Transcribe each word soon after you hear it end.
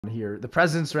here. The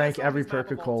president's rank every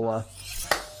Coca-Cola.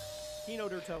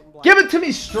 Give it to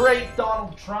me straight,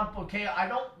 Donald Trump, okay? I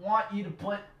don't want you to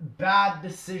put bad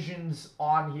decisions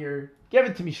on here. Give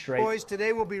it to me straight. Boys,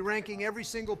 today we'll be ranking every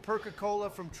single Coca-Cola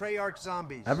from Treyarch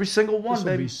Zombies. Every single one, this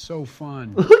baby. This will be so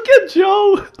fun. Look at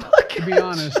Joe. To be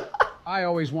honest, I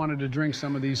always wanted to drink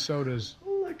some of these sodas.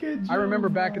 Look at Joe. I remember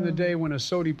back in the day when a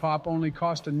sody pop only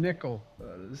cost a nickel.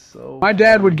 That is so My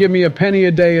dad would give me a penny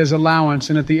a day as allowance,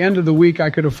 and at the end of the week, I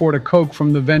could afford a Coke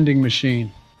from the vending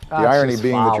machine. The irony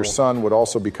being that your son would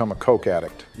also become a Coke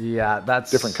addict. Yeah,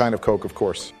 that's... Different kind of Coke, of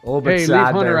course. A little bit Hey, sad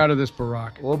leave Hunter there. out of this,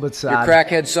 Barack. A little bit sad. Your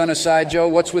crackhead son aside, Joe,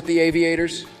 what's with the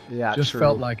aviators? Yeah, Just true.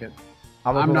 felt like it.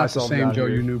 I'm not the same down Joe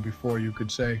here. you knew before, you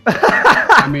could say.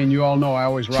 I mean, you all know I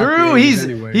always rock True, the 80s he's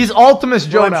anyways. Ultimus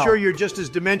Joe Well, now. I'm sure you're just as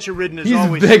dementia-ridden as He's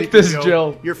always. Victus Sleepy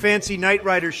Joe. Your fancy Knight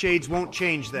Rider shades won't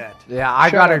change that. Yeah, I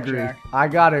Shut gotta up, agree. Jack. I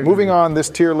gotta agree. Moving on, this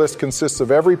tier list consists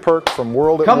of every perk from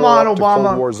World at Come War on, up to Obama.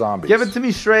 Cold War Zombies. Give it to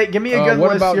me straight. Give me a good what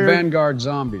list about here. Vanguard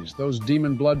Zombies? Those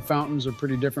demon blood fountains are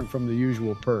pretty different from the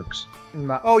usual perks.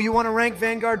 Oh, you want to rank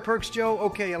Vanguard perks, Joe?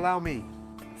 Okay, allow me.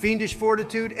 Fiendish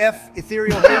Fortitude, F.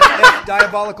 Ethereal Haste, F.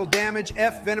 Diabolical Damage,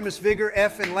 F. Venomous Vigor,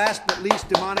 F. And last but least,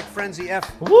 Demonic Frenzy,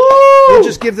 F. Woo! We'll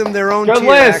just give them their own Good tier,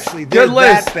 list. actually. They're Good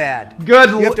list. that bad.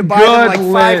 Good You have to buy good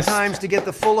them like list. 5 times to get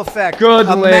the full effect. Good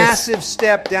A list. massive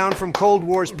step down from Cold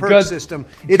War's perk Good- system.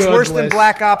 It's good worse than list.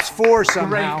 Black Ops 4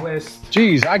 somehow. Great list.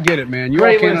 Jeez, I get it, man. You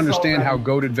Great all can't list understand how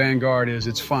already. goated Vanguard is.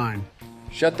 It's fine.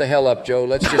 Shut the hell up, Joe.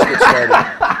 Let's just get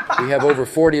started. We have over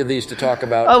 40 of these to talk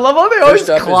about. I love how they always First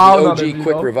up is the clown on OG it, you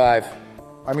Quick know? Revive.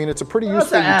 I mean, it's a pretty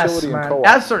That's useful an S, utility in man. co-op.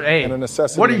 S or A? And a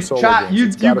necessity What do in you, solo chat? games. You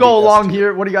It's gotta go be S along tier.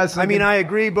 here. What do you guys think? I mean, I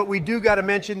agree, but we do got to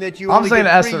mention that you I'm only saying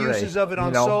get S 3 or A, uses of it on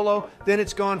you know? solo, then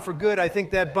it's gone for good. I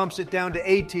think that bumps it down to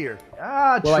A tier.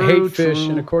 Ah, Well, true, I hate fish, true.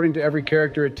 and according to every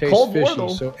character, it tastes Cold War, fishy, though.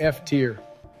 so F tier.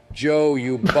 Joe,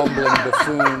 you bumbling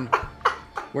buffoon.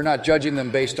 We're not judging them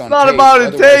based on not taste. about it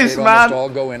Otherwise, taste, they'd man. almost all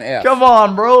go in F. Come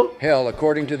on, bro. Hell,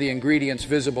 according to the ingredients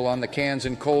visible on the cans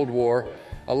in Cold War,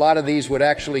 a lot of these would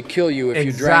actually kill you if you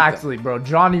drank them. Exactly, bro.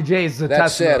 Johnny J is the That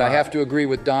testament said, of I have to agree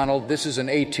with Donald. This is an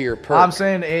A-tier perk. I'm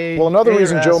saying A. Well, another A or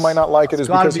reason Joe S. might not like it is It's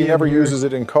gotta because he be never in here. uses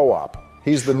it in co-op.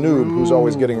 He's the noob who's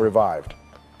always getting revived.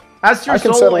 That's your I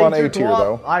can solo settle on A-tier A tier, co-op.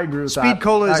 though. I agree with that. Speed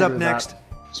Cola I is agree up with next.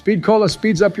 that. Speed Cola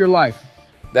speeds up your life.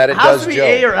 That it Has does, to be Joe.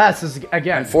 A or S is,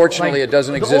 again. Unfortunately, like, it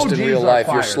doesn't the exist in OGs real are life.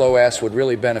 Your fire. slow ass would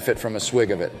really benefit from a swig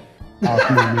of it. Oh,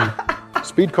 come on, man.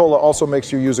 Speed Cola also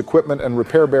makes you use equipment and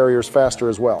repair barriers faster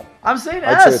as well. I'm saying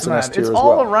I'd say S, it's an man. S tier It's as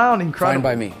all well. around incredible. Fine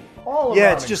by me. All Yeah,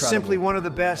 around it's just incredible. simply one of the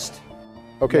best.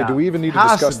 Okay, Yeah. do we even need to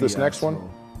Has discuss to be this next S, one? bro.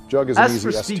 Jug is an S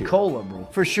easy for S Speed tier. Cola, bro.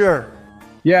 For sure.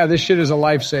 Yeah, this shit is a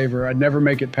lifesaver. I'd never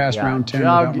make it past round 10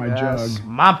 without my yes. jug.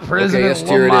 My president. Okay, S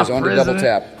tier it my is. On to double president.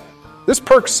 tap. This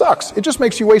perk sucks. It just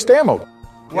makes you waste ammo.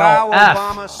 Wow, F,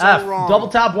 Obama, so F. wrong. Double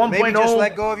tap 1.0. Maybe just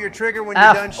let go of your trigger when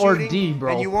F you're done or shooting, D,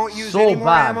 bro. and you won't use So any more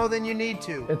bad. ammo than you need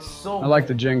to. It's so I like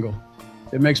the jingle.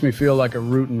 It makes me feel like a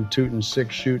rootin', tootin',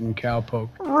 six-shootin' cowpoke.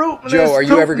 rootless, Joe, are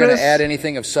you ever going to tootless add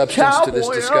anything of substance to this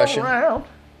cowboy discussion? around.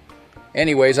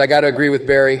 Anyways, I got to agree with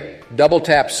Barry. Double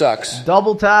tap sucks.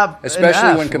 Double tap,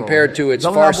 Especially an when F, bro. compared to its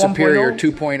Double far tap 1.0? superior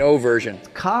 2.0 version.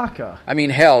 Caca. I mean,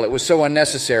 hell, it was so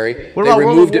unnecessary. What They about World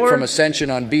removed of it War? from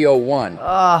Ascension on BO1.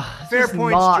 Fair just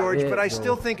points, not George, it, but I bro.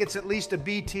 still think it's at least a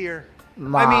B tier.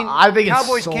 Nah, I mean, I think it's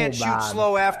Cowboys so can't bad. shoot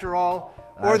slow after all,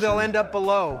 or they'll end up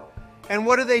below. And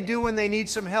what do they do when they need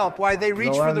some help? Why, they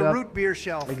reach They'll for end the up- root beer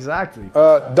shelf. Exactly.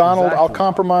 Donald, I'll Exactly.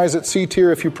 compromise at C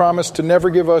tier if you promise to never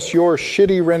give us your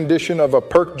shitty rendition of a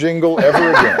perk jingle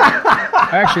ever again. I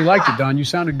actually liked it, Don. You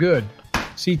sounded good.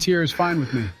 C tier is fine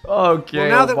with me. Okay. Well,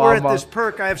 now that we're at Obama. this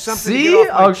perk, I have something See? to get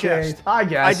off my Okay, chest. I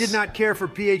guess. I did not care for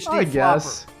PhD I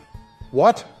guess. Flopper.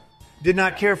 What? Did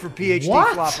not care for PhD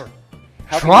What? Flopper.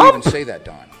 How Trump? can you even say that,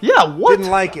 Don? Yeah. What?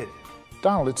 Didn't like it.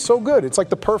 Donald, it's so good. It's like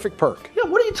the perfect perk. Yeah.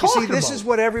 What are you You talking see, this about? is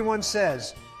what everyone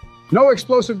says. No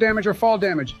explosive damage or fall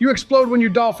damage. You explode when you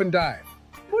dolphin dive.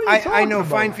 What are you I talking know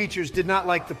about? Fine Features did not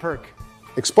like the perk.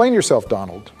 Explain yourself,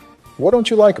 Donald. What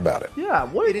don't you like about it? Yeah.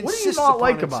 What It do you insists not upon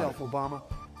like about itself, Obama.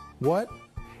 What?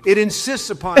 It insists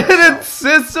upon it? It itself.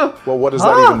 insists. Well, what does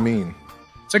Huh? that even mean?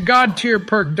 It's a god tier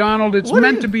perk, Donald. It's What are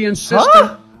meant you- to be insistent.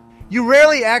 Huh? You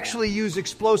rarely actually use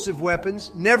explosive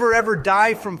weapons, never ever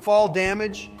die from fall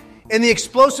damage, and the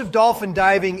explosive dolphin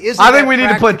diving isn't. I think that we need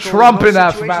to put practical Trump most in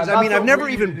F, situations. man. I That's mean, what I've never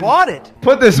we even need to do. bought it.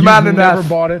 Put this You've man in never F.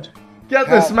 bought it. Get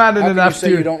this man in How an can you F say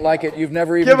tier. you don't like it? You've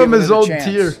never even Give him given his it a own chance.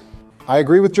 tier. I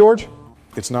agree with George.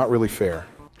 It's not really fair.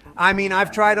 I mean,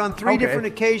 I've tried on 3 Okay. different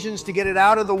occasions to get it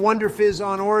out of the Wonder Fizz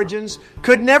on Origins.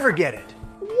 Could never get it.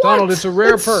 Donald, it's a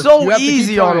rare It's perk. so You have to keep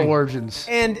easy on trying. Origins.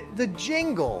 And the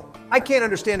jingle. I can't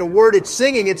understand a word it's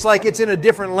singing. It's like it's in a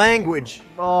different language.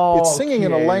 Oh, It's singing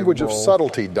in a okay, language bro. of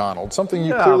subtlety, Donald, something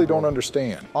you Yeah, clearly bro. don't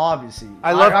understand. Obviously.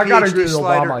 I love I gotta agree PhD with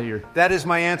Slider. Obama here. That is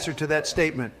my answer to that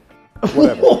statement.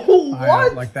 Whatever. I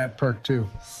What? like that perk too.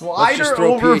 Let's Slider just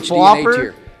throw over PhD in A flopper?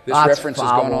 tier. This That's reference has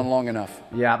foul. gone on long enough.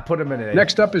 Yeah, put him in an A.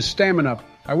 Next up is Stamina.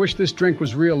 I wish this drink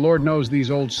was real. Lord knows these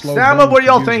old slow. Stamina, bones what are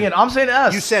y'all could use it. thinking? I'm saying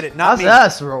S. You said it, not That's me.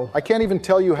 S, bro. I can't even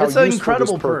tell you how It's an useful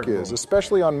incredible this perk perk, is, bro.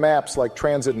 especially on maps like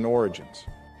Transit and Origins.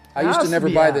 I used Has to to never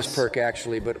be buy this S. perk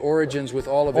actually, but Origins with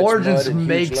all of its Origins mud and huge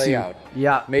makes you. layout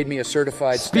Yeah. made me a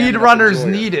certified stamina Speedrunners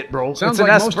enjoyer. need it, bro. Sounds it's an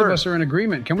like S most perk. of us are in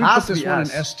agreement. Can we Has put to this be one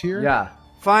S. in S tier? Yeah.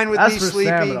 Fine with That's me, for Sleepy.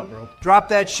 stamina, bro. Drop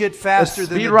that shit faster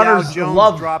than the Dow speedrunners Jones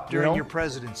love, dropped during you know? your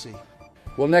presidency.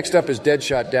 Well, next up is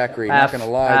Deadshot Daiquiri. Not gonna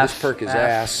lie, this perk is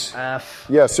ass. F.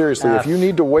 Yeah, seriously, F. if you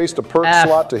need to waste a perk F,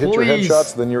 slot to hit your please.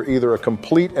 headshots, then you're either a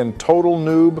complete and total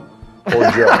noob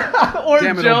or Joe. Or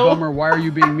Damn it, Joe. old bummer. Why are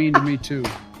you being mean to me too?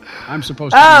 I'm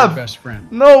supposed to be F. your best friend.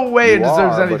 No way it You deserves are,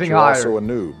 but anything you're higher. also a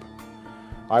noob.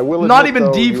 I will Not admit,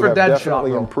 even though, D you for have Deadshot,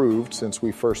 definitely bro. improved since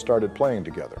we first started playing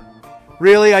together.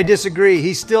 Really, I disagree.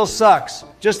 He still sucks.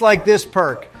 Just like this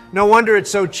perk. No wonder it's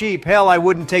so cheap. Hell, I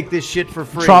wouldn't take this shit for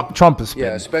free. Trump is spin. Yeah,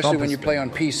 especially Trump when is you spin. play on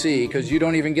PC because you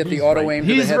don't even get the He's auto right. aim to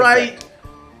the He's head right. effect.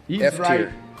 He's F right.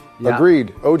 tier. Yeah.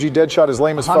 Agreed. OG Deadshot is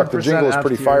lame as fuck. The 100% jingle is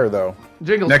pretty F tier. fire, though.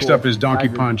 Jingle's Next cool. up is I Donkey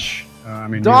agree. Punch.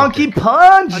 Donkey Mule Kick.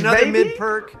 Punch, Another baby. mid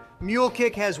perk. Mule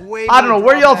Kick has way I don't more know,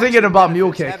 where y'all drawbacks thinking than about benefits.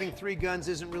 Mule Kick? Having 3 guns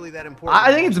isn't really that important.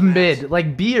 I think it's on most maps. mid,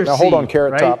 like B or Now C. hold on,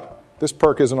 Carrot right? Top. This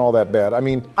perk isn't all that bad. I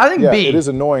mean, I think yeah, B. it is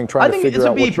annoying I trying to think figure it's a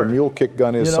out B what your perk. mule kick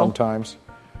gun is You know? sometimes.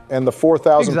 And the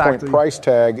 4,000 Exactly. point price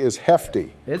tag is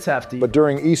hefty. It's hefty. But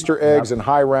during Easter eggs and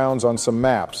high rounds on some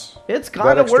maps, It's that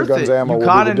kind of extra worth guns it. ammo You will be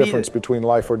kind the of need difference it. between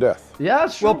life or death. Yeah,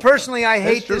 it's true. Well, personally, I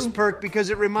hate true. this perk because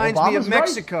it reminds me Obama's of right.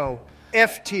 Mexico.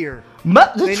 F tier.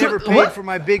 The They tr- never paid what? for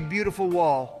my big, beautiful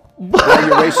wall. Well,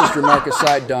 your racist remark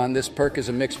aside, Don, this perk is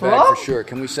a mixed bag Huh? for sure.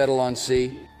 Can we settle on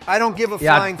C? I don't give a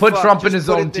Yeah, flying put fuck. Trump in Just his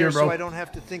put own it there tier, bro. So I don't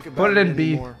have to think about Put it in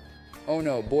B. anymore. Oh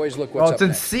no, boys, look Oh, what's it's up in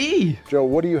next. C. Joe,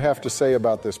 what do you have to say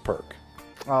about this perk?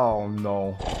 Oh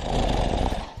no.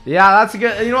 Yeah, that's a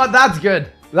good. You know what? That's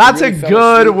good. That's Really a fell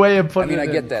good asleep? way of putting I it. mean, I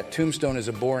in. get that. Tombstone is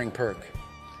a boring perk.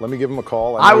 Let me give him a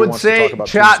call. I know he would wants to say talk about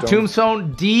chat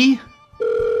Tombstone D.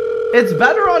 It's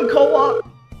better on co-op.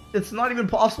 It's not even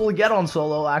possible to get on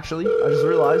solo. Actually, I just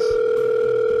realized.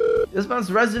 This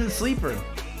man's resident sleeper.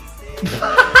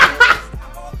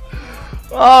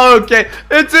 Okay,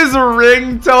 it's his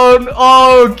ringtone.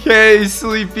 Okay,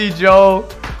 Sleepy Joe.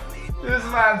 This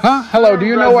man's Huh? Hello, do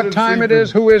you know what resident time it sleeper.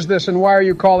 is? Who is this and why are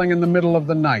you calling in the middle of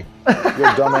the night? You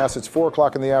dumbass, it's 4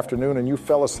 o'clock in the afternoon and you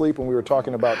fell asleep when we were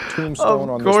talking about Tombstone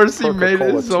on Of course this he made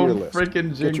Perca-Cola his own tier list. freaking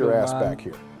Get your jingle, ass man. back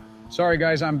here. Sorry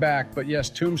guys, I'm back, but yes,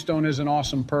 Tombstone is an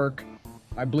awesome perk.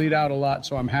 I bleed out a lot,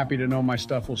 so I'm happy to know my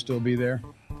stuff will still be there.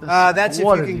 That's if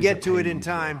What you are can these get to it in opinions?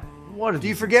 time. What Do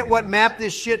you forget what map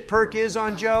this shit perk is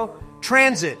on, Joe?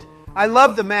 Transit. I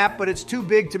love the map, but it's too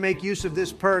big to make use of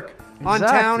this perk. On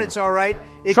Exactly. town, it's all right.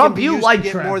 It Trump, can be you used like to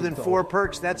get more Transit, than though. 4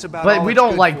 perks. That's about But all we it's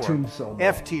don't good like for. Tombstone, though.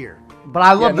 F tier. But I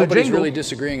Yeah, love the nobody's jingle. really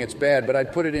disagreeing it's bad, but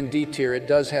I'd put it in D tier. It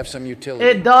does have some utility.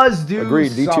 It does do.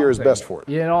 Agreed, D tier is something. best for it.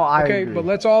 You know, I Okay, agree. but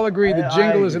let's all agree the I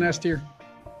jingle is an agree. S tier.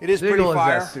 It is pretty Jingle is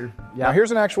fire. S tier. Now Yeah. here's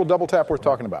an actual double tap worth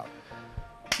talking about.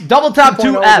 Double tap 2.0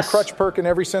 to is S. a crutch perk in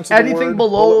every sense of the Anything word.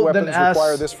 below Bullet than weapons S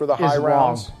require this for the high is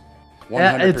rounds. wrong.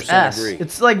 100% It's S. agree.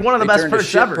 It's like one of the They best turned a perks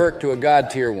shit ever. perk to a god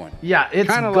tier one. Yeah, it's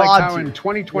Kind of God like how tier. in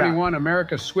 2021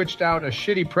 America switched out a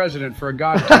shitty president for a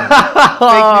god tier.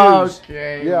 Fake news.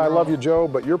 Okay. Yeah, I love you, Joe,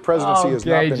 but your presidency has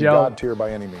not Okay, been Joe. god tier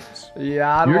by any means.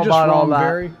 Yeah, I don't You're know just about all wrong, that.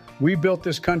 Barry. We built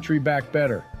this country back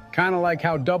better. Kind of like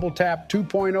how Double Tap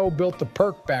 2.0 built the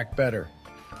perk back better.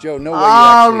 Joe, no way you I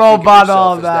actually don't know think of about yourself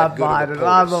all as that, good of a Biden. I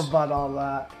don't know POTUS. about all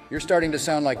that. You're starting to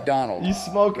sound like Donald. You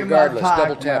smoking Regardless, that pack,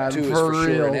 Double Tap man, 2 is for for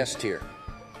sure an real. S tier.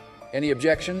 Any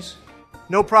objections?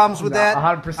 No problems with No, that.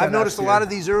 100% I've noticed a F lot tier. of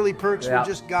these early perks Yeah. were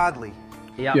just godly.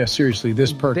 Yeah. Yeah, seriously,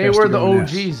 this perk They has were to the go in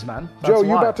S. OGs, man. Joe, That's you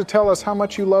why. about to tell us how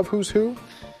much you love Who's Who?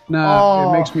 Nah,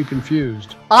 Oh. it makes me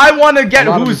confused. I want to get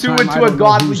A lot of Who's the Who time, into I a don't know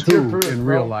godly who's tier who proof, in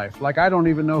bro. real life. Like, I don't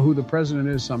even know who the president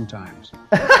is sometimes.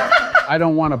 I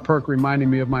don't want a perk reminding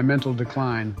me of my mental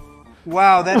decline.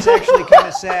 Wow, that's actually kind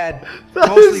of sad. That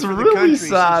Mostly is for the really country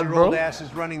sad, since your bro. old ass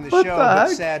is running the What show, the but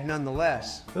heck? sad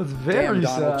nonetheless. That's very Damn,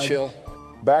 Donald, sad. chill.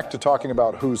 Back to talking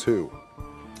about Who's Who.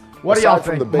 What do y'all Aside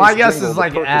from think? the base My guess jingle, is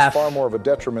like the perk F. is far more of a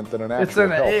detriment than an It's actual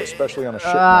an help, A- especially on a ship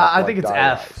map I like think it's Die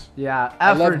F. Rise. Yeah, F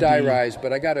I or love Die D. Rise,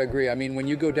 but I gotta agree. I mean, when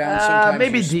you go down, sometimes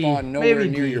maybe you D. spawn nowhere Maybe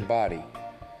near D. your body.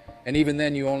 And even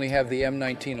then, you only have the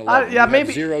M1911. Yeah, you have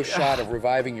maybe zero shot of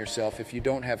reviving yourself if you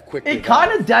don't have quick It revive.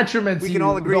 kind of detriments We you. can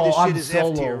all agree though, this on shit is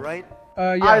solo. F tier, right?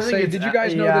 Yeah, I think say, it's did you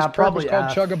guys know yeah, this perk was probably called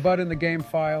F. Chug a Butt in the game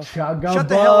file? Shut the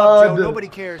hell up, Joe. Nobody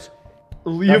cares.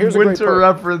 Liam here's a great Winter perk.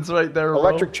 reference right there, bro.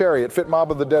 Electric Chariot fit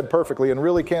Mob of the Dead perfectly and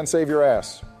really can save your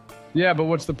ass. Yeah, but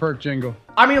what's the perk jingle?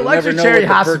 I mean, We'll Electric never know Cherry what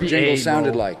the has to perk be jingle A,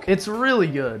 sounded bro. like. It's really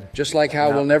good. Just like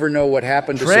how we'll never know what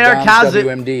happened to Treyarch Saddam's has it,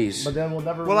 WMDs. But then we'll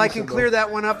never. Well, I release can it, clear though.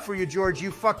 that one up for you, George.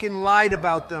 You fucking lied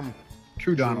about them.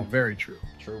 True, Donald. Very true.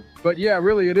 True. But yeah,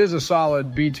 really, it is a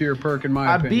solid B tier perk in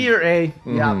my opinion. B or A.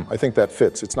 Yeah, I think that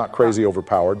fits. It's not crazy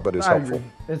overpowered, but it's I helpful. agree.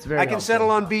 It's very. I can helpful.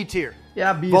 settle on B tier.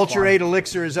 Yeah, B. is Vulture fine. 8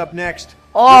 Elixir is up next.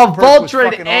 Oh, This perk was Vulture 8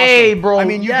 fucking A, awesome. bro. I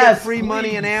mean, you Yes, get free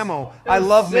money and please. ammo. It's I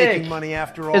love sick. making money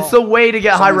after all. It's the way to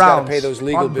get high Someone's got rounds. to pay those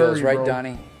legal on bills, Burry, right, bro.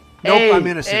 Donnie? Nope, A, I'm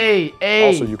innocent. A.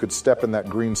 Also, you could step in that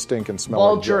green stink and smell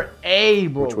like Vulture jelly, A,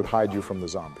 bro. which would hide you from the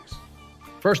zombies.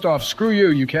 First off, screw you,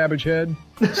 you cabbage head.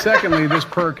 Secondly, this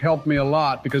perk helped me a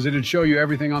lot because it'd show you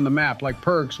everything on the map, like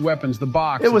perks, weapons, the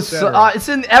box, It was. So, etc. it's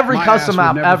in every My custom ass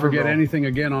map would never ever, forget bro. anything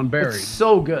again on Buried. It's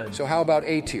so good. So how about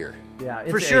A tier? Yeah,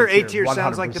 it's For sure, A tier 100%.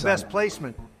 sounds like the best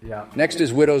placement. Yeah. Next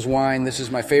is Widow's Wine. This is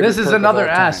my favorite This is perk of another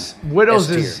all time. S. Widows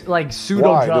S is tier. like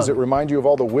pseudo Why? jug. Does it remind you of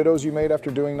all the widows you made after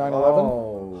doing 9/11?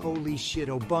 Oh. Holy shit,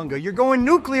 Obunga. You're going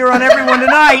nuclear on everyone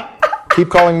tonight. Keep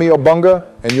calling me Obunga,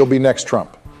 and you'll be next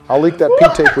Trump. I'll leak that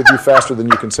P-tape with you faster than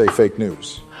you can say fake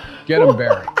news. Get them,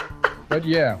 Barry. But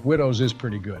yeah, Widows is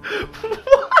pretty good.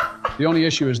 The only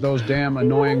issue is those damn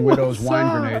annoying Widows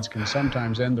wine grenades can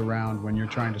sometimes end the round when you're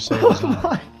trying to save a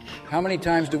zombie. How many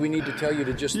times do we need to tell you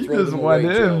to just He throw just them went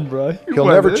away, in, Joe? bro. He He'll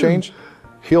went never in. change.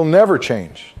 He'll never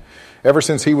change. Ever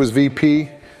since he was VP,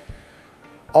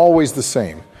 always the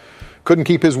same. Couldn't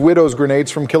keep his widow's grenades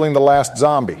from killing the last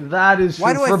zombie. That is true.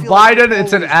 Why do I For feel like Biden, you're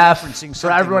it's an always F. referencing For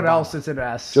something everyone about- else, it's an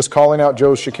S. Just calling out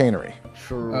Joe's chicanery.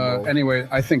 Anyway,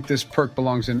 I think this perk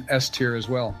belongs in S tier as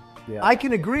well. I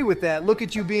can agree with that. Look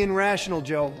at you being rational,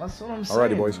 Joe. That's what I'm saying.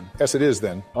 Alrighty, boys. Yes, it is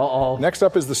then. Uh-oh. Next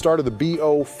up is the start of the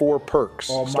BO4 perks,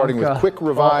 starting with Monka. Quick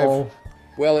Revive. Uh-oh.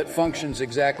 Well, it functions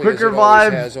exactly Quick as it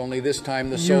revive, always has, only this time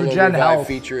the solo Regen revive health.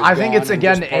 feature is I think gone it's and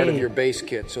again just part A. of your base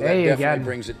kit, so that A definitely again.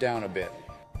 brings it down a bit.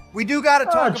 We do got to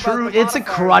talk about true. the It's a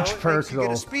modifier, crutch though. It perk, makes you get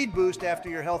though. a speed boost after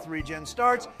your health regen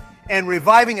starts, and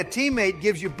reviving a teammate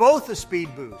gives you both a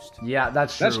speed boost. Yeah,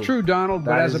 that's true. That's true, Donald,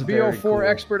 but That as a is very BO4 cool.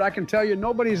 expert, I can tell you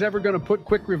nobody's ever going to put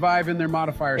Quick Revive in their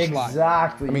modifier slot.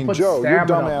 Exactly. I mean, Put Joe, your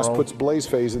stamina, dumbass bro. puts Blaze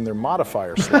Phase in their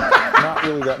modifier slot. Not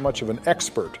really that much of an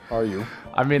expert, are you?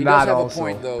 I mean, He does that have also. a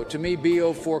point, though. To me,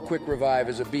 BO4 Quick Revive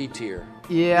is a B tier.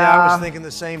 Yeah. I was thinking the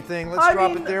same thing. Let's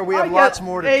drop it there. We have lots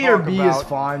more to A or talk B about. is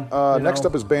fine. Next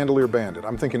up is Bandolier Bandit.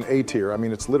 I'm thinking A tier. I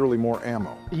mean, it's literally more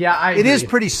ammo. Yeah, I It agree. is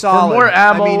pretty For solid. more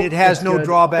ammo, I mean, it has it's no good.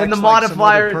 drawbacks. And the like some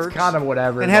modifier, other it's perks, kind of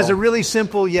whatever. and has though. a really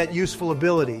simple yet useful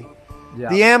ability. Yeah.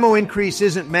 The ammo increase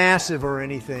isn't massive or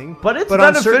anything, But it's on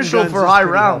certain beneficial guns for it's high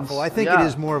pretty rounds. helpful. I think Yeah. it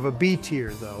is more of a B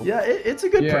tier, though. Yeah, it's a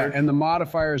good Yeah, perk. and the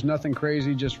modifier is nothing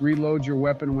crazy. Just reload your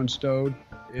weapon when stowed.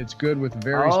 It's good with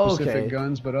very Oh, specific okay.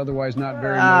 guns, but otherwise not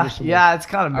very noticeable. yeah, it's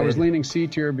kind of I was mid. leaning C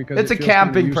tier because It's it a feels kinda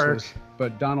camping perk. useless,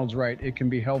 But Donald's right; it can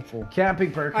be helpful.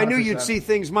 Camping perk. I knew you'd 100%. see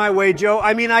things my way, Joe.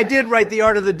 I mean, I did write the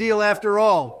art of the deal after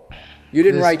all. You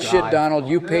didn't This write guy. shit, Donald.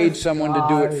 You paid someone to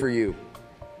do it guy. for you.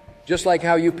 Just like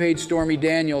how you paid Stormy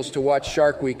Daniels to watch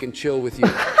Shark Week and chill with you.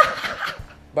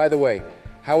 By the way,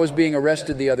 how was being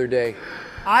arrested the other day?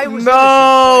 I was No! innocent,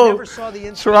 so I never saw the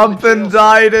incident Trump in the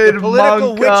jail indicted cell. The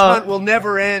political Monka. witch hunt will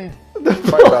never end.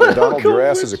 Fight about it, Donald. Your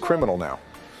ass is a criminal now.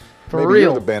 For Maybe real.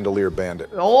 you're the Bandolier Bandit.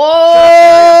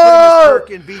 Oh!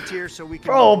 Putting this perk in B tier so we can.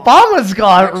 Bro, move on. Obama's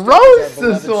got Next up is roast our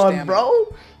this beloved one, stamina.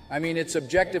 bro. I mean, it's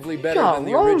objectively better God, than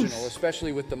the Rose. original,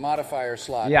 especially with the modifier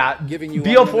slot. Yeah, giving you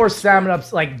BO4 unlimited stamina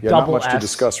up's like Yeah, not double much S. to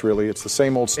discuss, really. It's the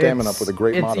same old stamina up with a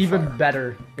great it's modifier. even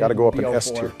better. Gotta go up in S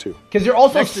tier, too. Because you're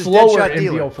also Next is slower Deadshot in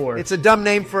Dealer. BO4. It's a dumb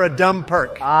name for a dumb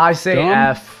perk. I say Dumb?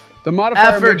 F. The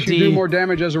modifier F or makes you D. do more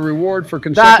damage as a reward for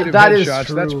consecutive that is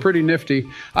headshots. That's true. pretty nifty.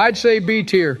 I'd say B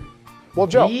tier. Well,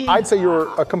 Joe, B? I'd say you're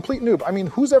a complete noob. I mean,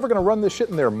 who's ever going to run this shit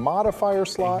in their modifier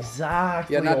slot?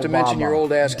 Exactly. Yeah, not to Obama. mention your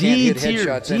old ass can't D hit tier,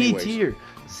 headshots D anyways. tier.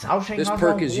 This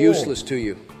perk is useless to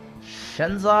you.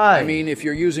 Shenzai. I mean, if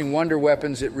you're using wonder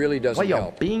weapons, it really doesn't what you're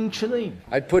help. being chilling.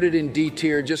 I'd put it in D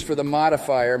tier just for the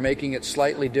modifier, making it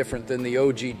slightly different than the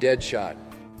OG Deadshot.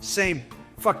 Same.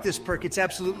 Fuck this perk. It's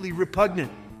absolutely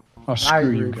repugnant. Oh, I screw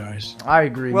agree. you guys. I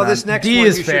agree. Well, man. this next D one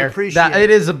is you should fair. appreciate. That it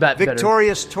is a bet better.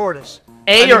 Victorious Tortoise.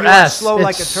 A I mean, or you are S. slow it's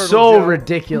like a turtle, so Joe.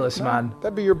 ridiculous, man.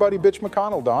 That'd be your buddy Bitch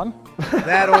McConnell, Don.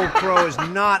 That old crow is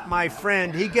not my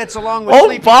friend. He gets along with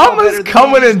Sleepy Joe better Obama's than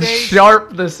coming me in these days.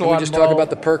 sharp this Can one. we just bro. talk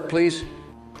about the perk, please?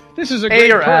 This is a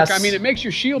great or perk. S. I mean, it makes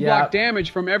your shield Yeah. block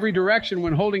damage from every direction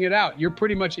when holding it out. You're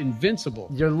pretty much invincible.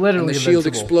 You're And literally the shield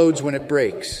invincible. explodes when it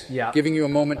breaks, Yeah. giving you a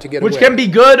moment to get Which away. can be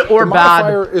good or The bad.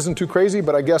 modifier isn't too crazy,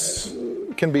 but I guess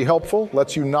can be helpful.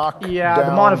 Lets you knock Yeah, down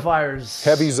the modifiers.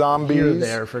 heavy zombies here or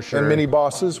there for sure. and mini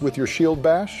bosses with your shield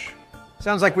bash.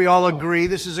 Sounds like we all agree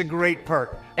this is a great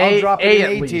perk. I'll drop it in at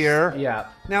A least. tier. Yeah.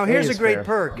 Now here's a is great fair.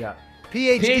 perk. Yeah.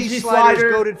 PhD, slider,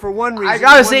 slider goaded for one reason. I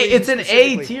gotta one say, reason it's an A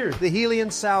specifically. tier. The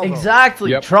Helion Salvo.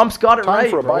 Exactly. Yep. Trump's got it Time right,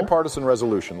 for a bro. bipartisan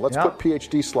resolution. Let's Yeah. put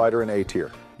PhD slider in A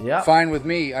tier. Yeah. Fine with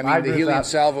me. I mean, I the agree with Helion that.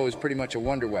 Salvo is pretty much a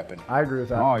wonder weapon. I agree with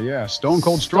that. Oh, yeah. Stone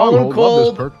Cold Stronghold. Love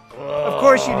Cold. this perk. Of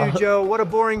course you do, Joe. What a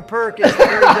boring perk. It's the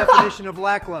very definition of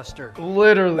lackluster.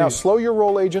 Literally. Now slow your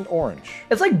roll agent orange.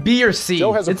 It's like B or C.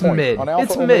 Joe has a it's point. mid. On Alpha,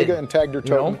 it's Omega, mid. and Tag your You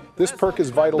know? totem, this perk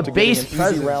is vital The to getting base an easy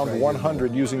presence round right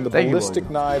 100 using the Thank you, ballistic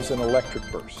Logan. knives and electric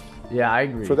burst. Yeah, I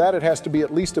agree. For that, it has to be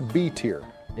at least a B tier.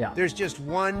 Yeah. There's just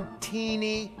one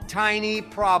teeny tiny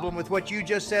problem with what you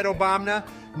just said, Obama.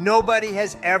 Nobody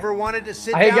has ever wanted to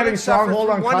sit I hate down getting and suffer stronghold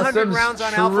through on 100 customs. rounds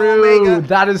on True. Alpha Omega.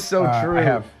 That is so true. I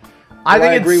have. I Well,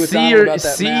 think agree it's with C Donald or about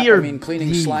that C map. or I mean, cleaning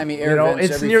D, slimy air you know, vents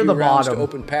it's every near few the rounds bottom. to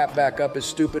open Pat back up is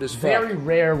stupid as fuck. Very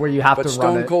rare where you have But to run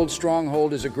Stone it. Cold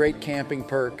Stronghold is a great camping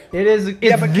perk. It is. It's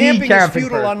Yeah, but the camping is camping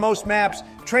futile perk. on most maps.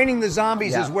 Training the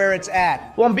zombies Yeah. is where it's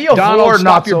at. Well, on BO4, Donald, not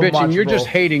stop your so bitching. much, You're bro. just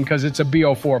hating because it's a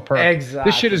BO4 perk.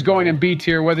 Exactly, This shit is going in B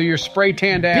tier whether your spray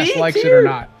tanned ass B likes it tier? or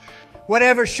not.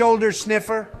 Whatever, shoulder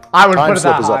sniffer. I would Time put it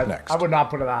slip that is high. up next. I would not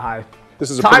put it that high. This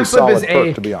is a Time pretty slip solid is A.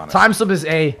 perk, to be honest. Time slip is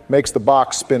A. Makes the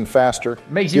box spin faster,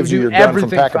 Makes you gives do you your gun from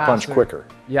everything Pack-a-Punch faster. quicker,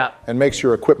 Yeah. and makes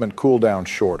your equipment cooldown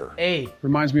shorter. A.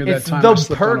 Reminds me of that It's time the I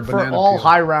slipped on a perk for banana all peel.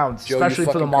 high rounds, Joe, you especially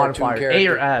for the fucking cartoon modifier. A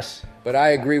or character. S. But I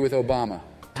agree with Obama.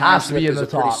 Has to be Slip in is the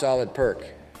a pretty top. solid perk.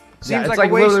 Seems it's like, like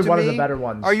a waste literally to one of me. the better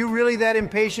ones. Are you really that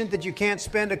impatient that you can't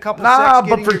spend a couple Nah, seconds but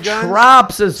getting for your guns?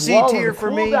 traps as C well. tier the for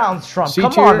me. cooldowns, Trump. C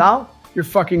Come tier? on now. You're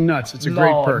fucking nuts. It's a No,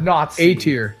 great perk. not C. A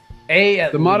tier. A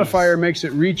at The least. modifier makes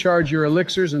it recharge your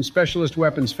elixirs and specialist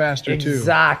weapons faster too.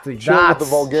 Exactly. Chill with the That's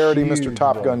vulgarity, Mr. huge,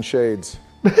 Top bro. Gun Shades.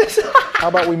 How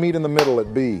about we meet in the middle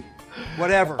at B?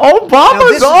 Whatever. Obama's Now,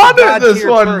 this is on a it God-tier this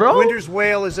one, perk. bro. Winter's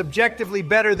Wail is objectively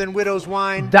better than Widow's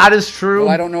Wine. That is true.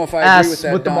 Well, I don't know if I S agree with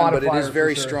that, the Don, but it modifier is for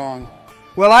very sure. strong.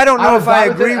 Well, I don't know was if I bad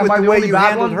with agree it. Am with I the the way only you bad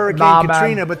handled one? Hurricane Nah, man.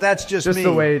 Katrina, but that's just me.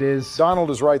 the way it is.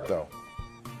 Donald is right, though.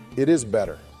 It is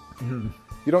better.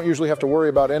 You don't usually have to worry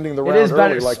about ending the It round is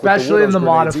better, early like especially in with the the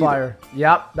Widow's grenades modifier.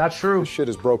 Yep, that's true. This shit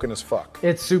is broken as fuck.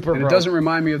 It's super And bro. it doesn't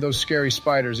remind me of those scary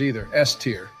spiders either. S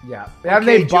tier. Yeah. And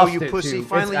Okay, they Joe, buffed you it pussy. too.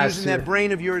 Finally It's using S-tier. that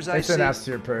brain of yours, I It's see. an S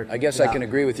tier perk. I guess I can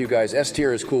agree with you guys. S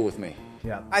tier is cool with me.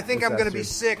 Yeah. I think it's I'm going to be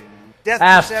S-tier. sick. Death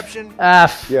F. perception.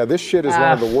 F. Yeah, this shit is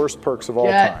one of the worst perks of all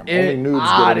time. Only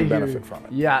noobs get any benefit from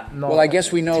it. Yeah, no. Well, I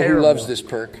guess we know Terrible. who loves this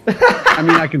perk. I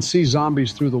mean, I can see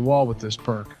zombies through the wall with this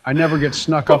perk. I never get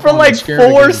snuck But up for on like and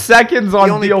scared 4 again. seconds The on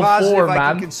only positive BO4, I can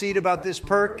man. concede about this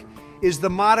perk is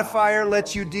the modifier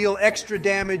lets you deal extra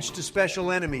damage to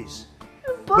special enemies.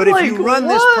 But if you run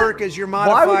this what? perk as your Why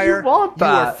would modifier, you want you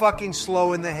are that? fucking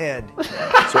slow in the head.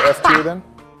 So F tier then?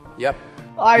 Yep.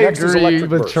 I Next is agree electric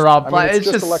with burst. Trump, I mean, but it's, it's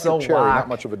just just electric so cherry, whack. not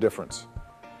much of a difference.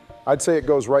 I'd say it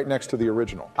goes right next to the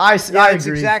original. I Yeah, it's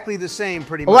agree. exactly the same,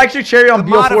 pretty much. Electric cherry on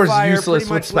The BO4 modifier is useless pretty with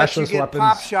much lets you specialist get weapons.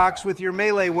 pop shocks with your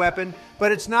melee weapon,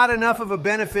 but it's not enough of a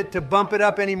benefit to bump it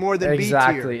up any more than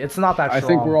Exactly. B tier. It's not that I strong.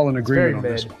 think we're all in It's very agreement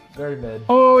on this mid. one. Very mid.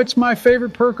 Oh, it's my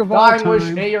favorite perk of all Dying Wish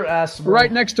time. A or S, bro.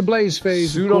 Right next to Blaze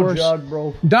Phase, of Pseudo course. jug,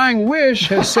 bro. Dying Wish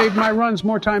has saved my runs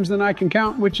more times than I can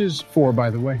count, which is 4,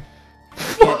 by the way.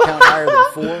 Can't count higher than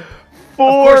 4.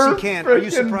 Four course he can. Are you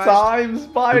frickin' surprised? times,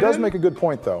 Biden. He does make a good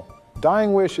point, though.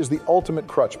 Dying Wish is the ultimate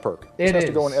crutch perk. It It has is.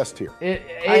 to go in S tier. I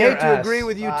hate to agree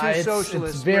with you two it's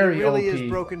socialists, very but it really OP. is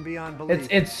broken beyond belief.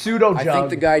 It's pseudo I jug. think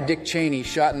the guy Dick Cheney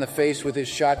shot in the face with his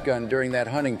shotgun during that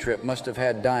hunting trip must have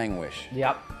had Dying Wish.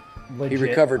 Yep. He Legit.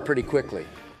 recovered pretty quickly.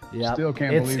 Yep. Still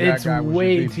can't It's- believe that it's guy was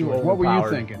way your VP. too What were you overpowered.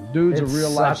 thinking? Dude's It's a real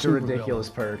life such a ridiculous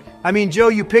perk. I mean, Joe,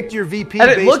 you picked your VP And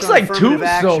it based looks on like affirmative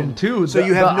Tombstone, action, too, so the-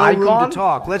 you have the no room icon. to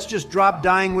talk. Let's just drop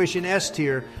Dying Wish in S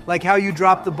tier, like how you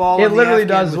dropped the ball. It on the literally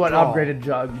Afghan does what withdrawal. upgraded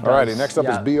jug does. Alrighty, next up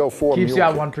is BO4 Keeps Mule you at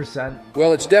Kick. 1%.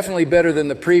 Well, it's definitely better than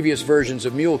the previous versions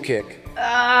of Mule Kick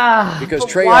because But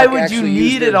Treyarch why would you actually need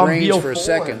used it their on brains BO4 for a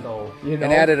second though, you know?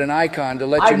 and added an icon to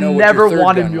let I've you know what never your third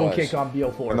wanted gun mule was. kick on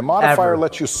BO4. And the modifier ever.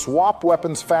 lets you swap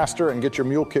weapons faster and get your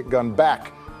mule kick gun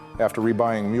back after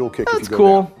rebuying mule kick That's if you go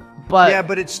cool, down. but Yeah,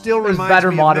 but it still there's reminds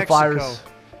better me modifiers. of Mexico.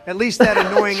 At least that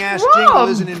annoying ass Trump! jingle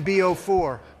isn't in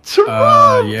BO4.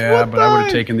 Yeah, What but I would the-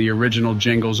 have taken the original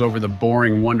jingles over the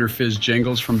boring Wonder Fizz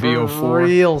jingles from For BO4.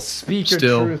 real, speak your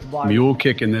Still, truth, Biden. Mule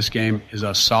Kick in this game is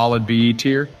a solid BE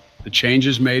tier. The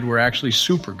changes made were actually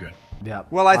super good. Yeah.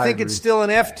 Well, I think agree. it's still an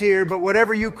F tier, but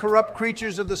whatever you corrupt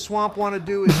creatures of the swamp want to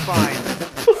do is fine.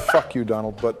 Fuck you,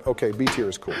 Donald, but okay, B tier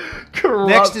is cool.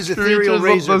 Next is Ethereal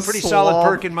Creatures of Razor. the Pretty solid swamp.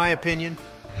 perk in my opinion.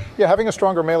 Yeah, having a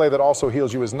stronger melee that also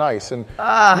heals you is nice, and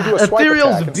you do a swipe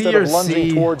Ethereal's attack B instead or of lunging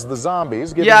C. towards the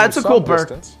zombies, giving Yeah, you it's a some cool perk.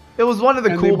 distance. It was one of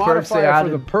the And cool the perks they modifier for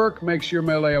added. the perk makes your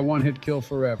melee a one-hit kill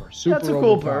forever. Super That's a cool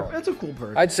overpowered. perk. That's a cool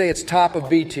perk. I'd say it's top of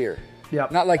B tier.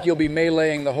 Yep. Not like you'll be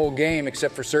meleeing the whole game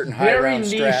except for certain high Very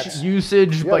round niche strats.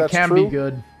 usage, Yeah, but that's can true. be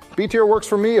good. B tier works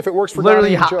for me if it works for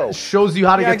Literally Donnie and Joe. shows you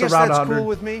how to Yeah, I get to guess round that's 100. cool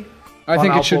with me. I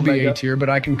think On it should Alpha be Omega. A tier, but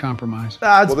I can compromise.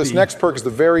 That's Well, this B. next perk is the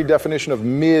very definition of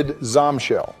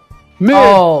mid-Zomshell. Mid,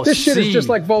 Oh, this shit C. is just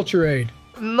like Vulture Aid.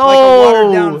 No. Like a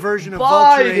watered-down version of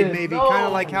Vulture Aid, Biden, maybe. no. Kind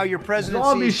of like how your presidency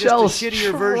Zombie is just a Shell's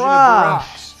shittier version of trash.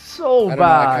 Barack's. So I don't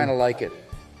bad. know, I kind of like it.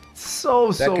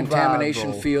 So That contamination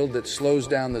bad, bro. field that slows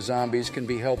down the zombies can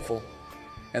be helpful.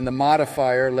 And the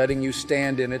modifier letting you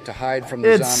stand in it to hide from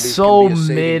the It's zombies so can be a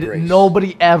saving mid. grace.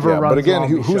 Nobody ever Yeah, runs but again,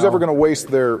 Zombie who's Shell. ever going to waste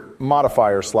their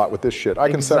modifier slot with this shit?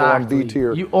 I can settle on B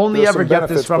tier. You only There's ever some get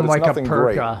benefits, this from but it's like a nothing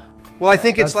great. perka. Well, I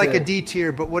think it's That's like a it. D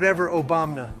tier, but whatever,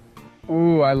 Obama.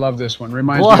 Ooh, I love this one.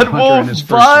 Reminds me of Blood Hunter in Wolf his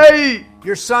first season. bite.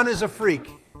 Your son is a freak.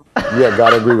 Yeah,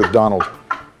 gotta agree with Donald.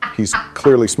 He's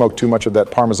clearly smoked too much of that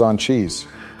Parmesan cheese.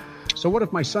 So what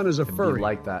if my son is a furry?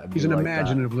 like that. It'd He's be an like that.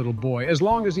 imaginative little boy. As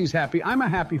long as he's happy, I'm a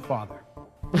happy father.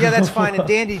 Yeah, that's fine. And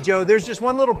Dandy Joe, there's just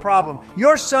one little problem.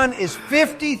 Your son is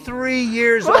 53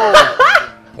 years old.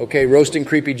 Okay, roasting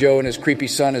Creepy Joe and his creepy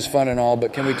son is fun and all,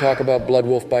 but can we talk about Blood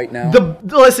Wolf Bite now?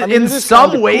 Listen, I mean, in it is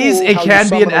some kinda ways, cool it how you can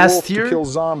be an summon a S wolf to tier. kill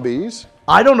zombies.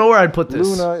 I don't know where I'd put this.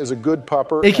 Luna is a good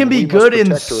pupper. It can and be we must good in protect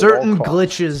her at all certain costs.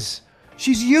 glitches.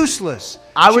 She's useless.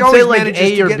 I would She say always like manages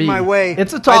A to or get B. in my way.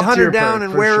 It's a top I'd hunt her tier down perk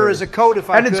and for wear her sure. as a coat if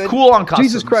I And could. it's cool on customs.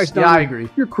 Jesus Christ, Yeah, Donnie, I agree.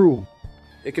 You're cruel.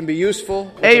 It can be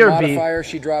useful. With A the or B. modifier,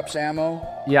 she drops ammo.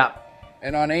 Yeah.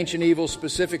 And on Ancient Evil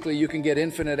specifically, you can get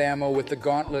infinite ammo with the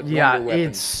Gauntlet Yeah, Wonder Weapon.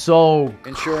 it's so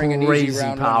Ensuring an easy crazy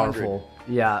round powerful.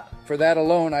 Yeah. For that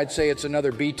alone, I'd say it's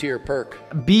another B tier perk.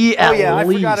 B Oh at yeah, I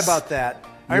least. forgot about that.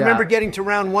 I Yeah. remember getting to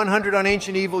round 100 on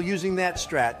Ancient Evil using that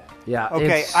strat. Yeah,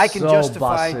 Okay, it's I can so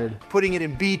justify busted. putting it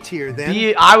in B tier then.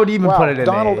 B, I would even Wow, put it in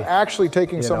Donald A. actually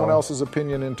taking someone know. else's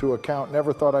opinion into account.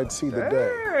 Never thought I'd see the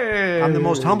day. I'm the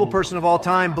most humble person of all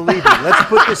time, believe me. Let's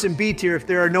put this in B tier if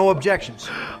there are no objections.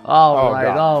 All right,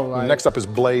 God. all right. Next up is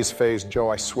Blaze Phase. Joe,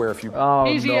 I swear if you... Oh,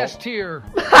 Easy no. S tier.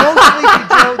 Don't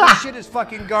sleepy Joe, this shit is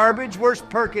fucking garbage. Worst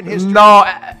perk in history. No,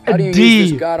 How do you D.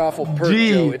 use this god-awful perk,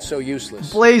 D. Joe? It's so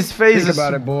useless. Blaze phase Think is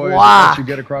about it, boys. It whack. lets you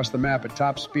get across the map at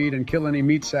top speed and kill any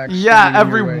meat sacks. Yeah, standing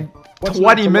in your every way. What's 20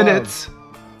 not to love? minutes.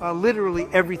 Literally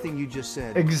everything you just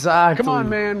said. Exactly. Come on,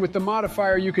 man. With the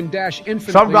modifier, you can dash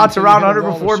infinitely. Trump got to until you round hit a 100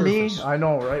 wall of before me. surface. I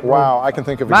know, right? Wow, I can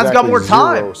think of Man's exactly got more zero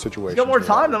time. situations. He's got more where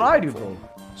time that than would I be do, helpful.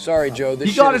 bro. Sorry, Joe. This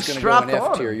He shit got is it going to go in strapped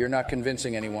F on tier. him. You're not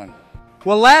convincing anyone.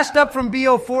 Well, last up from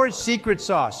BO4 is Secret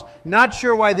Sauce. Not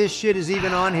sure why this shit is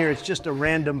even on here. It's just a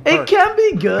random It perk. can be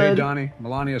Hey, good. Donnie.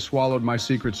 Melania swallowed my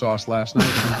secret sauce last night.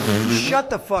 Shut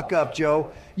the fuck up,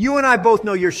 Joe. You and I both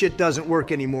know your shit doesn't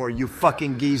work anymore, you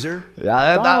fucking geezer. Yeah,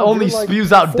 that Donald, only you're like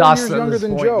spews out 4 dust years at younger this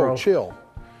than point, Joe. bro. Chill.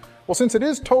 Well, since it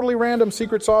is totally random,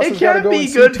 Secret Sauce It has got to can go in be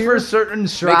C good tier. for certain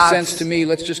strats. Makes sense to me.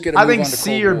 Let's just get a I move think on to C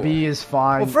Cold or War. B is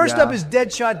fine. Well, first yeah. up is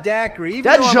Deadshot Daiquiri. Even though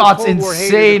I'm a Deadshot's Cold War hater,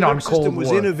 insane the on perk Cold system was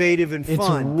War. innovative and It's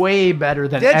fun. way better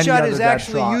than any Deadshot other is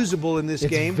actually Deadshot. usable in this It's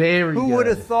game. very Who would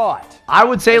good. have thought? I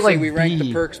would say I say like we rank B,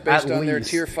 the perks based at on their least.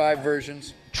 tier 5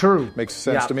 versions. True. Makes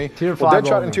sense Yeah, to me. Tier Well, 5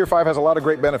 Deadshot only. in Tier 5 has a lot of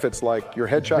great benefits, like your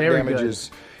headshot Very damage good.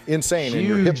 is insane, and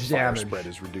your hip Huge fire damage. spread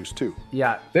is reduced too.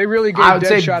 Yeah. They really gave I would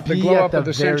say Deadshot the B glow at up of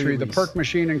the very century, the least. perk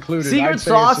machine included. Secret I'd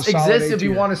say Sauce it's a solid exists A if you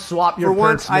tier. want to swap your For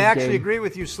once, perks I actually mid-game. agree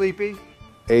with you, Sleepy.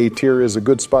 A tier is a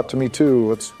good spot to me too.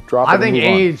 Let's drop it I and think move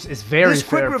A on. is very This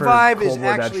quick fair revive for is Cold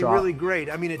War actually Deadshot. really great.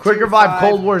 I mean, at Quick tier revive 5,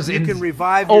 Cold War is you can ins-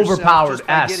 revive yourself overpowered just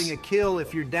by S. getting a kill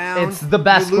if you're down. It's the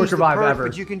best You lose quick revive the perk, ever.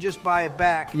 But you can just buy it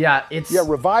back. Yeah, it's Yeah,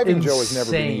 reviving Joe has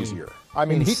never been insane. easier. I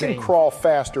mean, he Insane. can crawl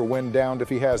faster when downed if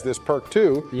he has this perk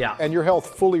too. Yeah. And your health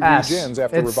fully S. regens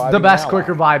after It's reviving the best an quick ally.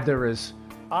 revive there is.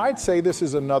 I'd say this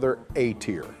is another A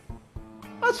tier.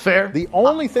 That's fair. The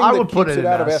only thing I that would put keeps it it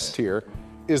in out of S. S tier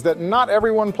is that not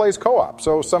everyone plays co-op,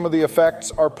 so some of the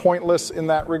effects are pointless in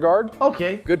that regard.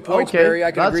 Okay. Good points, okay. Barry.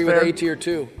 I can That's agree fair. with A tier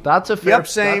too. That's a fair. Yep,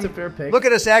 same. That's a fair pick. Look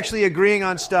at us actually agreeing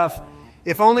on stuff.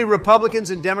 If only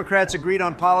Republicans and Democrats agreed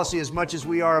on policy as much as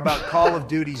we are about Call of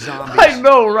Duty Zombies. I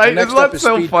know, right? Next Isn't up that is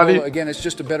so Speed funny? Cola. Again, it's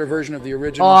just a better version of the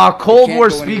original. Cold You War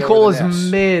can't go any Speed lower Cola is than S.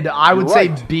 mid. I would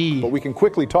Right. say B. But we can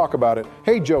quickly talk about it.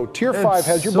 Hey, Joe, Tier 5 It's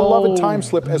has your so beloved time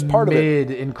slip as part of it.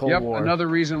 Mid in Cold Yep, War. another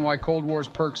reason why Cold War's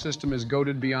perk system is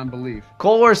goated beyond belief.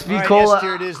 Cold War Speed All right, Cola. S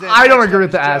tier it is then. I don't Next agree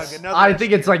up with the is S. Jug, another I S think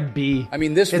tier. it's like B. I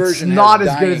mean, this it's version not has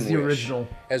as good as Dying the Wish original.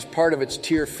 as part of its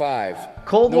Tier 5.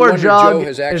 Cold No War wonder Jug Joe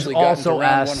has actually is gotten also to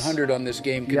round S. 100 on this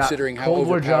game, Yeah, considering how Cold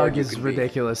War overpowered Jug you is can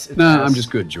ridiculous. It's Nah, S. I'm just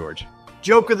good, George.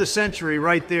 Joke of the century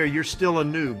right there. You're still a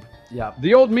noob. Yeah.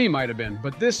 The old me might have been,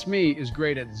 but this me is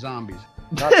great at zombies.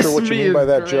 Not sure what you This mean by is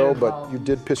that, great. Joe, but you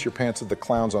did piss your pants at the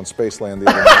clowns on Spaceland the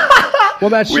other night. Well,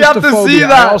 that's We just have a to phobia. see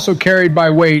that. I also carried by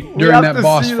weight We during have that to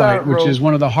boss see fight, that, which bro. is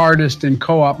one of the hardest in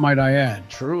co-op, might I add.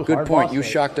 True. Good hard point. boss You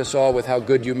fight. shocked us all with how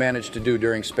good you managed to do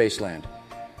during Spaceland.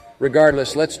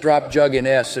 Regardless, let's drop Jug in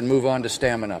S and move on to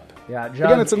Stamina Up. Yeah, Jug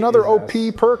Again, it's another is OP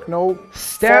S. perk, no fall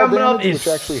Stamina damage, is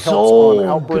which actually so helps on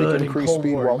outbreak good and in increased Cold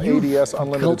speed, War. while You ADS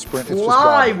unlimited sprint is just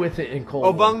fly gone. with it in Cold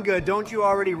War. Obunga, don't you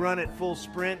already run at full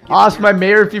sprint? Ask my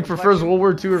mayor if he prefers World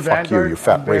War II or Fuck Vanguard. you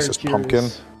fat I'm very racist curious. pumpkin.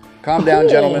 Calm down, Cool.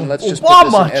 gentlemen. Let's just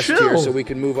Obama, put this in S tier chill. so we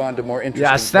can move on to more interesting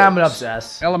Yeah, Stamina perks.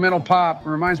 Up's S. Elemental Pop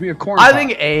reminds me of Corn I Pop.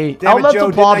 think A. Damn it, Elemental Joe,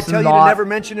 didn't I Pop's tell you to not never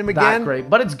mention him that again? great,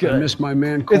 but it's I good. miss my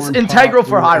man Corn It's Pop, integral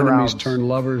for when high enemies rounds. turn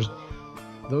lovers.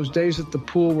 Those days at the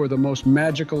pool were the most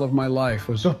magical of my life.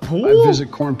 The pool? I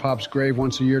visit Corn Pop's grave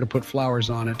once a year to put flowers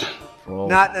on it. Bro,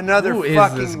 Not another who is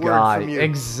fucking this word guy? from you.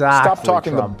 Exactly. Stop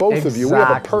talking to Trump. both of you. We have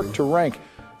a Exactly. perk to rank.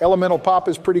 Elemental Pop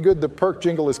is pretty good. The perk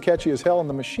jingle is catchy as hell, and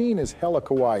the machine is hella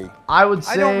kawaii. I would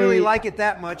say I don't really like it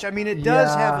that much. I mean, it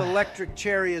does Yeah. have Electric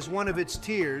Cherry as one of its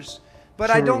tiers, but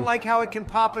I don't like how it can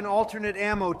pop an alternate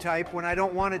ammo type when I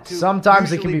don't want it to.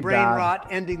 Sometimes it can usually be brain bad. rot,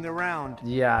 ending the round.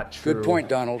 Yeah, true. Good point,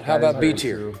 Donald. How That is about B very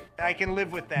tier? true. I can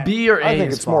live with that. B or A I think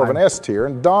is it's more of an fine. S tier,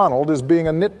 and Donald is being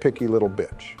a nitpicky little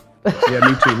bitch. Yeah,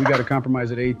 me too. We got to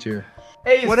compromise at A tier.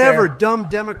 A is Whatever, fair. dumb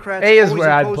Democrats A is always where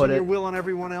I'd imposing put it. your will on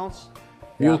everyone else.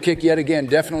 Mule Kick yet again.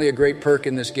 Definitely a great perk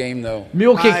in this game, though.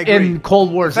 Mule I Kick agree. in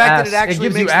Cold War The is fact S. that it actually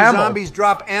gives you makes the ammo. zombies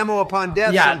drop ammo upon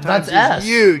death Yeah, sometimes that's is S.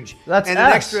 huge. That's and S.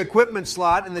 an extra equipment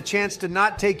slot and the chance to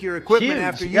not take your equipment Huge.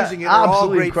 after Yeah, using it are all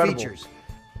absolutely great incredible. features.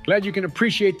 Glad you can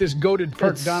appreciate this goated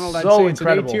perk, It's Donald. I'd so say it's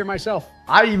incredible. an A tier myself.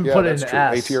 I even Yeah, put it that's in true.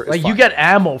 S. A tier is Like you fine. get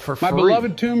ammo for free. My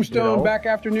beloved Tombstone, you know? back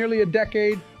after nearly a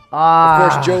decade.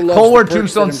 Of course, Joe loves Cold War the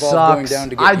perks that Tombstone involve going sucks. down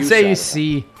to get I'd use say out of them.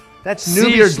 C. That's C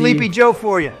newbie or D. Sleepy Joe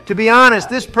for you. To be honest,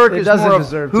 this perk It is doesn't more of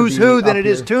deserve to who's be who than up it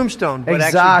is here. Tombstone, but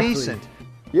Exactly. actually decent.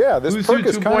 Yeah, this Who's perk Who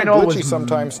is kind of 2.0 glitchy was-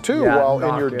 sometimes too. yeah, While in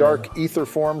not your good. dark ether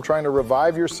form trying to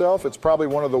revive yourself, it's probably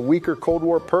one of the weaker Cold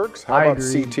War perks. How I about agree.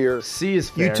 C tier? C is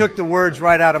fair. You took the words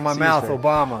right out of my is mouth, fair.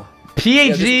 Obama. Yeah,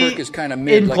 this PhD perk is kind of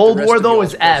mid in like Cold the rest War of though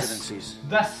y'all's is S. presidencies.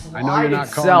 The I know you're slide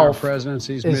not calling our itself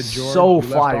presidencies is mid, George. so You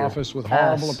left fire. office with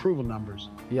horrible S. approval numbers.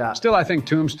 Yeah. Still, I think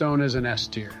Tombstone is an S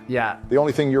tier. Yeah. The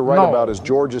only thing you're right No. about is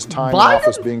George's time in Biden?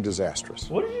 office being disastrous.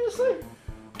 What did you just say?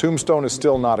 Tombstone is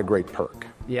still not a great perk.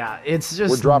 Yeah, it's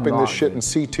just We're dropping not this shit good. in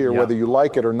C tier Yeah. whether you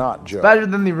like it or not, Joe. Better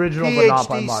than the original, but not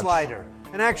by PhD much. slider.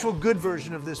 An actual good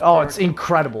version of this Oh, perk. it's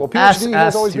incredible. Well, PhD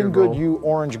has S always tier, been good, bro. you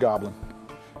orange goblin.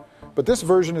 But this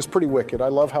version is pretty wicked. I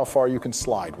love how far you can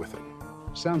slide with it.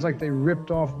 Sounds like they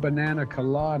ripped off Banana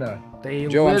Colada. They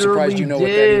Joe, I'm surprised you know what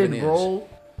that did, even is. bro.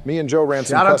 Me and Joe ran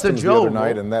some Shout out to customs Joe, the other bro.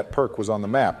 night, and that perk was on the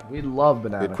map. We love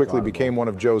banana. It quickly Colada, became one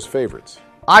of Joe's favorites. bro.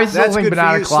 I still That's think good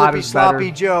banana for you, colada Slippy is better.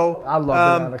 Sloppy Joe. I love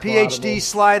banana colada, PhD bro.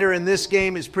 slider in this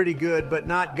game is pretty good, but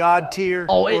not God tier.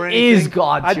 Oh, it or anything. is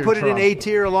God I'd tier, put it in Trump. A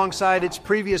tier alongside its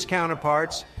previous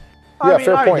counterparts. Yeah, I mean,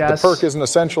 fair I point. The guess. perk isn't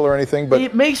essential or anything, but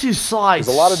It makes you slide It's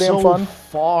a lot of damn so fun.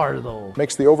 far, though.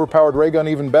 makes the overpowered ray gun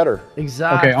even better.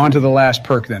 Exactly. Okay, on to the last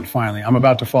perk then, finally. I'm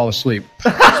about to fall asleep.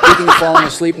 Speaking of falling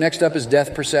asleep, next up is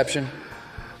Death Perception.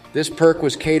 This perk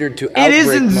was catered to It is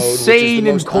Outbreak mode, which is insane the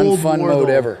in most Cold unfun War, mode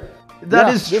though. ever. That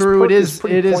Yeah, is this true. perk It is.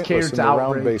 pretty It is pointless catered in to the Outbreak.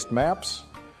 round-based maps.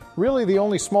 Really, the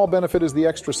only small benefit is the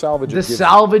extra salvage The it gives you.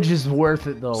 salvage is worth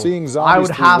it, though. Seeing I zombies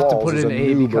would through have to walls put is it in a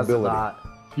A noob because ability. of that.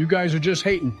 You guys are just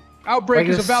hating. Outbreak Like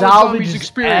is a the valid salvage zombies is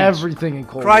experience. everything in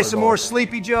Cold Cry War. some though. more,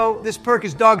 Sleepy Joe. This perk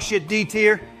is dog shit D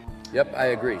tier. Yep, I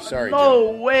agree. Sorry, Joe.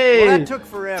 No way. Well, that took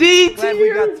forever. D Glad we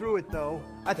tier? got through it, though.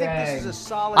 I think this is a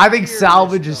solid I think tier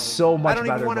salvage list, is though. so much I don't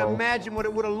better, even want to bro. imagine what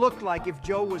it would have looked like if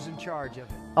Joe was in charge of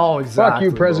it. Oh, exactly.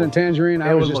 Fuck you, President bro. Tangerine.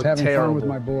 I It was would just look having fun with terrible.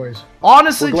 my boys.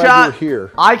 Honestly, We're glad chat, you were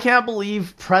here. I can't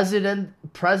believe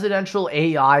presidential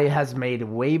AI has made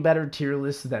way better tier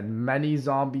lists than many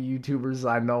zombie YouTubers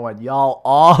I know, and y'all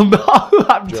all know who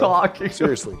I'm Joe, talking.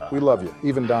 Seriously, we love you.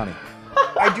 Even Donnie.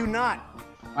 I do not.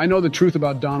 I know the truth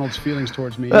about Donald's feelings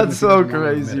towards me. even That's if he so doesn't want to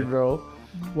admit crazy, it. bro.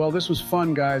 Well, this was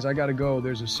fun, guys. I got to go.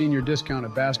 There's a senior discount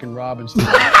at Baskin Robbins today.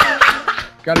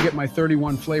 Got to get my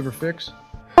 31 flavor fix.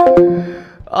 Okay,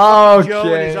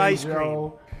 Joe and his ice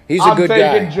cream. He's a good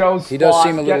guy. Joe's He does spot.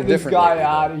 seem a little Get this different. guy lately,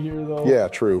 out of here, though. Yeah,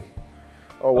 true.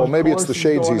 Oh, well, maybe it's the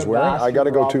shades he's wearing. I got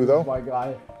to go too, though. My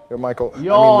guy. Yeah, Michael.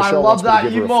 Yo, I I Michelle love wants me to that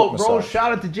give her a emote, foot bro. massage.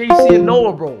 Shout out to JC and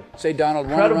Noah, bro. Say, Donald, want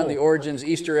to Incredible. run the Origins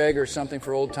Easter egg or something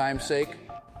for old time's sake?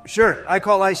 Sure, I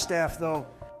call ice staff, though.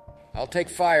 I'll take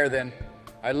fire then.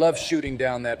 I love shooting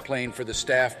down that plane for the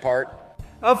staff part.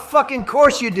 Of fucking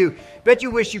course you do. Bet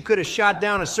you wish you could have shot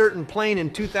down a certain plane in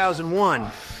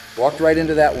 2001. Walked right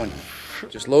into that one.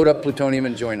 Just load up plutonium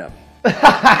and join up.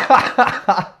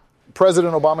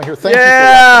 President Obama here. Thank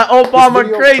Yeah, you for Obama, this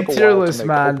video great took a tier while to list, make.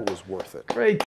 man. Hope it was worth it. Great